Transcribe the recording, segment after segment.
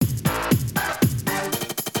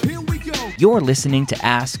You're listening to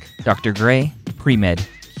Ask Dr. Gray Pre-Med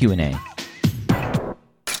Q&A.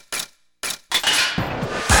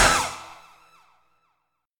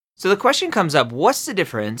 So the question comes up, what's the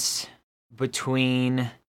difference between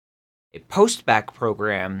a post-bac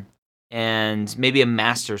program and maybe a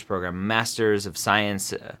master's program, a master's of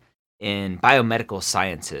science in biomedical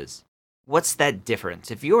sciences? What's that difference?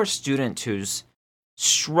 If you're a student who's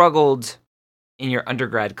struggled in your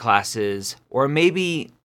undergrad classes, or maybe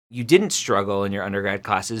you didn't struggle in your undergrad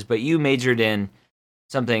classes, but you majored in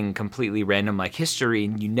something completely random like history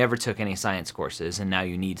and you never took any science courses and now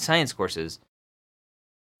you need science courses,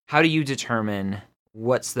 how do you determine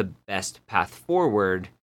what's the best path forward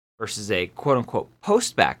versus a quote-unquote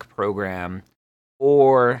post-bac program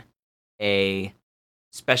or a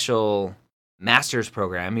special master's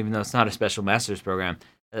program, even though it's not a special master's program,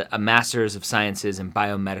 a master's of sciences in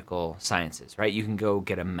biomedical sciences, right? You can go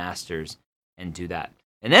get a master's and do that.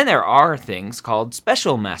 And then there are things called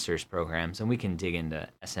special master's programs, and we can dig into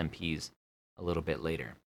SMPs a little bit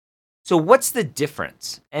later. So what's the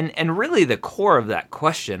difference? And really the core of that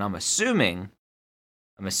question, I'm assuming,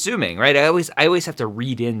 right? I always have to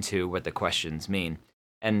read into what the questions mean.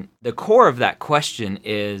 And the core of that question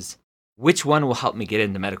is, which one will help me get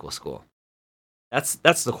into medical school? That's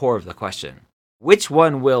the core of the question. Which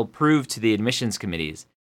one will prove to the admissions committees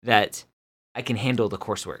that I can handle the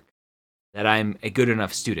coursework, that I'm a good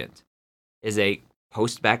enough student? Is a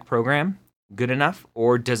post-bac program good enough,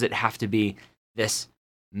 or does it have to be this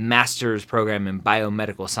master's program in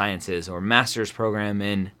biomedical sciences or master's program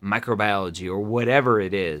in microbiology or whatever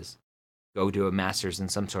it is? Go do a master's in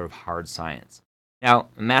some sort of hard science. Now,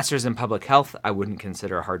 a master's in public health, I wouldn't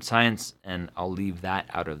consider a hard science, and I'll leave that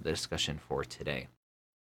out of the discussion for today.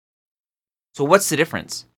 So what's the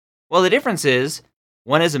difference? Well, the difference is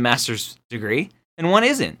one is a master's degree and one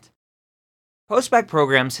isn't. Post-bac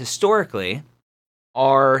programs historically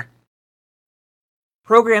are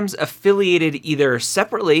programs affiliated either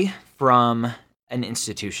separately from an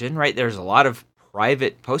institution, right? There's a lot of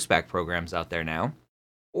private post-bac programs out there now,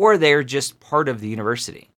 or they're just part of the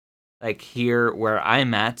university. Like here where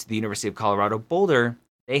I'm at, the University of Colorado Boulder,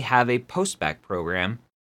 they have a post-bac program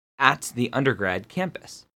at the undergrad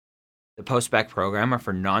campus. The post-bac program are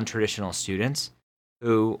for non-traditional students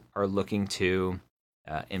who are looking to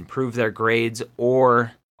improve their grades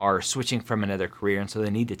or are switching from another career, and so they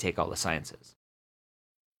need to take all the sciences.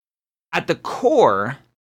 At the core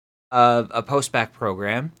of a post-bac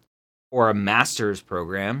program or a master's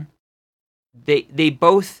program, they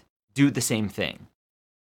both do the same thing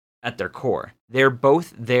at their core. They're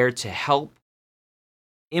both there to help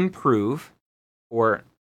improve or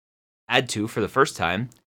add to, for the first time,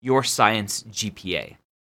 your science GPA.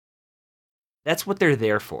 That's what they're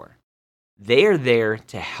there for. They are there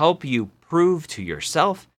to help you prove to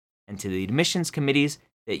yourself and to the admissions committees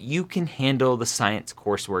that you can handle the science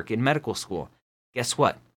coursework in medical school. Guess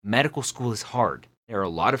what? Medical school is hard. There are a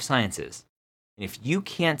lot of sciences. And if you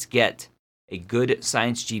can't get a good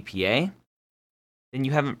science GPA, then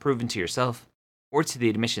you haven't proven to yourself or to the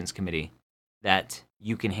admissions committee that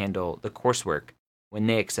you can handle the coursework when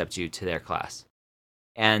they accept you to their class.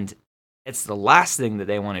 And it's the last thing that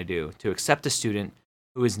they want to do, to accept a student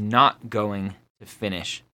who is not going to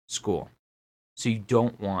finish school. So you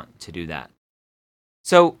don't want to do that.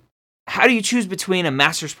 So how do you choose between a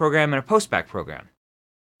master's program and a post-bac program?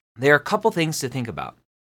 There are a couple things to think about.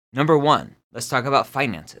 Number one, let's talk about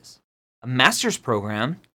finances. A master's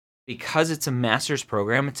program, because it's a master's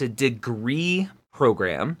program, it's a degree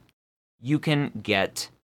program, you can get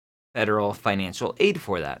federal financial aid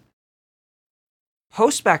for that.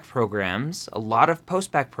 Post-bac programs, a lot of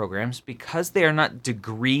post-bac programs, because they are not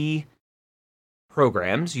degree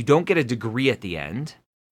programs, you don't get a degree at the end,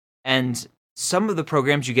 and some of the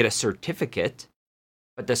programs you get a certificate,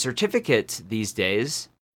 but the certificate these days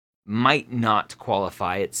might not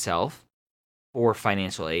qualify itself for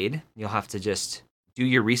financial aid. You'll have to just do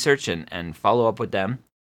your research and follow up with them.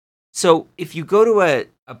 So if you go to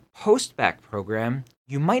a post-bac program,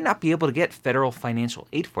 you might not be able to get federal financial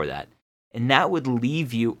aid for that. And that would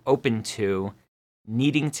leave you open to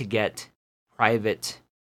needing to get private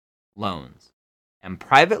loans. And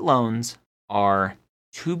private loans are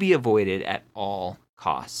to be avoided at all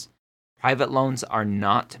costs. Private loans are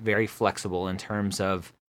not very flexible in terms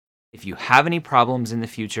of if you have any problems in the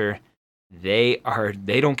future, they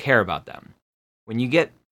don't care about them. When you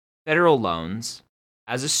get federal loans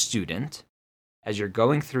as a student, as you're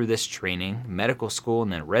going through this training, medical school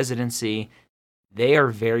and then residency, they are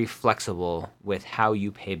very flexible with how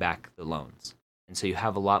you pay back the loans. And so you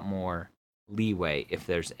have a lot more leeway if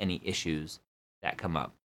there's any issues that come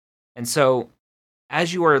up. And so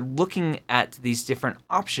as you are looking at these different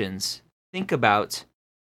options, think about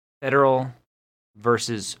federal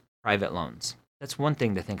versus private loans. That's one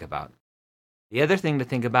thing to think about. The other thing to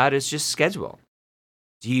think about is just schedule.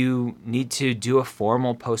 Do you need to do a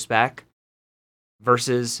formal postbac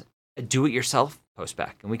versus a do-it-yourself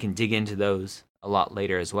postbac? And we can dig into those a lot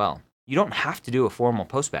later as well. You don't have to do a formal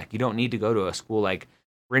postbac. You don't need to go to a school like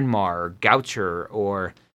Bryn Mawr or Goucher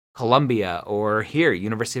or Columbia or here,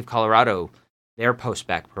 University of Colorado, their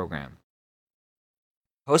postbac program.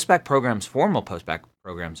 Postbac programs, formal postbac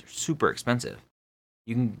programs, are super expensive.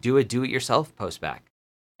 You can do a do-it-yourself postbac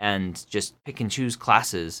and just pick and choose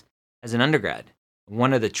classes as an undergrad.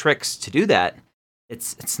 One of the tricks to do that,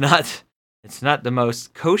 it's not the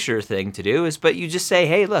most kosher thing to do, but you just say,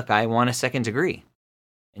 hey, look, I want a second degree.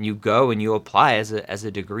 And you go and you apply as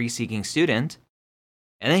a degree-seeking student,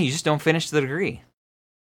 and then you just don't finish the degree.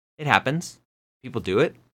 It happens. People do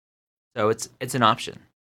it. So it's an option.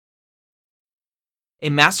 A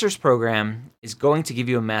master's program is going to give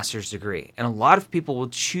you a master's degree, and a lot of people will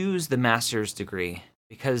choose the master's degree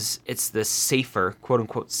because it's the safer,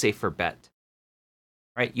 quote-unquote, safer bet.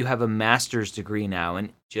 Right? You have a master's degree now,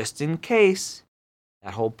 and just in case,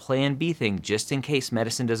 that whole plan B thing, just in case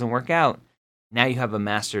medicine doesn't work out, now you have a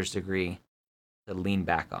master's degree to lean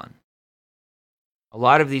back on. A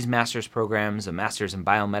lot of these master's programs, a master's in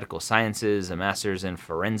biomedical sciences, a master's in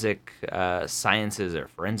forensic sciences or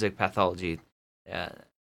forensic pathology,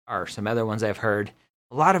 are some other ones I've heard.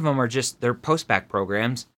 A lot of them are they're postbac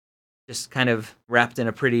programs, just kind of wrapped in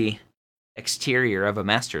a pretty exterior of a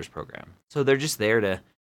master's program. So they're just there to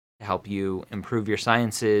help you improve your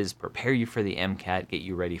sciences, prepare you for the MCAT, get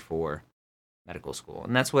you ready for medical school.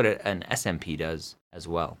 And that's what an SMP does as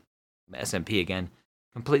well. SMP, again,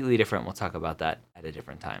 completely different. We'll talk about that at a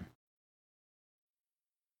different time.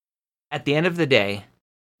 At the end of the day,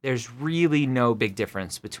 there's really no big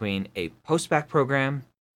difference between a postbac program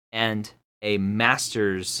and a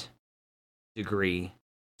master's degree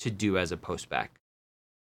to do as a postbac.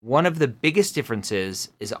 One of the biggest differences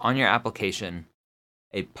is on your application.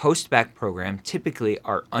 A postbac program typically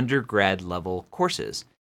are undergrad level courses,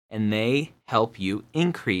 and they help you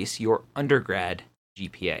increase your undergrad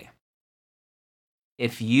GPA.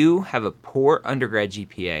 If you have a poor undergrad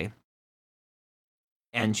GPA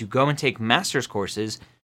and you go and take master's courses,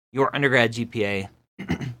 your undergrad GPA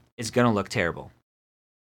is going to look terrible.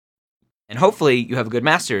 And hopefully you have a good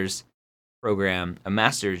master's program, a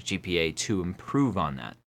master's GPA to improve on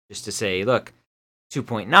that. Just to say, look,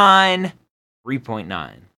 2.9,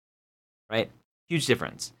 3.9, right? Huge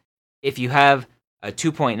difference. If you have a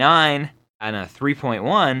 2.9 and a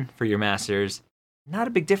 3.1 for your master's, not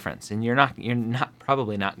a big difference, and you're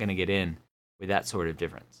probably not going to get in with that sort of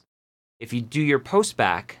difference. If you do your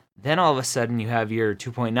postbac, then all of a sudden you have your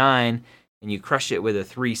 2.9 and you crush it with a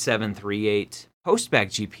 3.738 postbac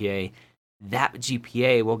GPA. That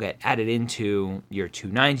GPA will get added into your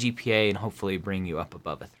 2.9 GPA and hopefully bring you up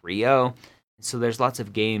above a 3.0. So there's lots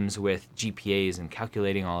of games with GPAs and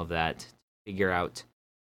calculating all of that to figure out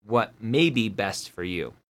what may be best for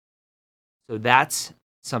you. So that's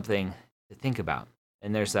something to think about.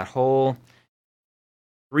 And there's that whole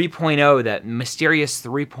 3.0, that mysterious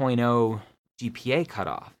 3.0 GPA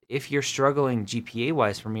cutoff. If you're struggling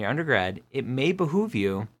GPA-wise from your undergrad, it may behoove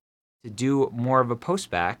you to do more of a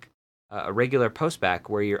postbac, a regular postbac,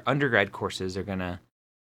 where your undergrad courses are going to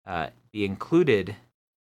be included.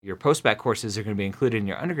 Your postbac courses are going to be included in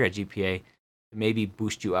your undergrad GPA to maybe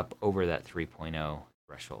boost you up over that 3.0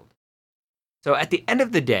 threshold. So at the end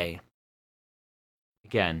of the day,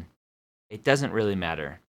 again, it doesn't really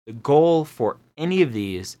matter. The goal for any of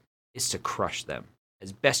these is to crush them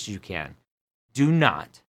as best you can. Do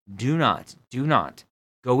not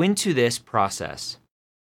go into this process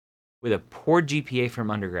with a poor GPA from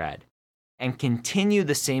undergrad and continue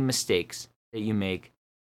the same mistakes that you make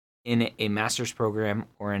in a master's program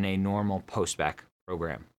or in a normal postbac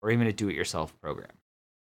program or even a do-it-yourself program.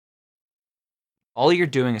 All you're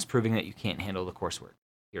doing is proving that you can't handle the coursework,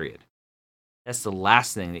 period. That's the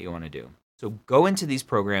last thing that you want to do. So go into these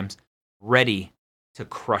programs ready to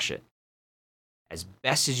crush it as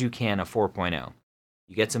best as you can, a 4.0.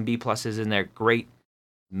 You get some B pluses in there, great.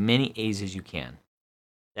 Many A's as you can.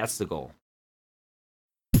 That's the goal.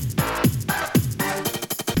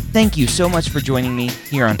 Thank you so much for joining me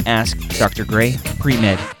here on Ask Dr. Gray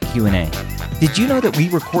Pre-Med Q&A. Did you know that we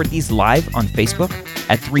record these live on Facebook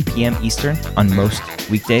at 3 p.m. Eastern on most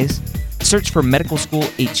weekdays? Search for Medical School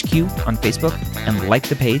HQ on Facebook and like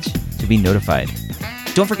the page to be notified.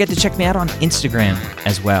 Don't forget to check me out on Instagram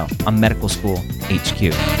as well, on Medical School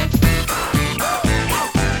HQ.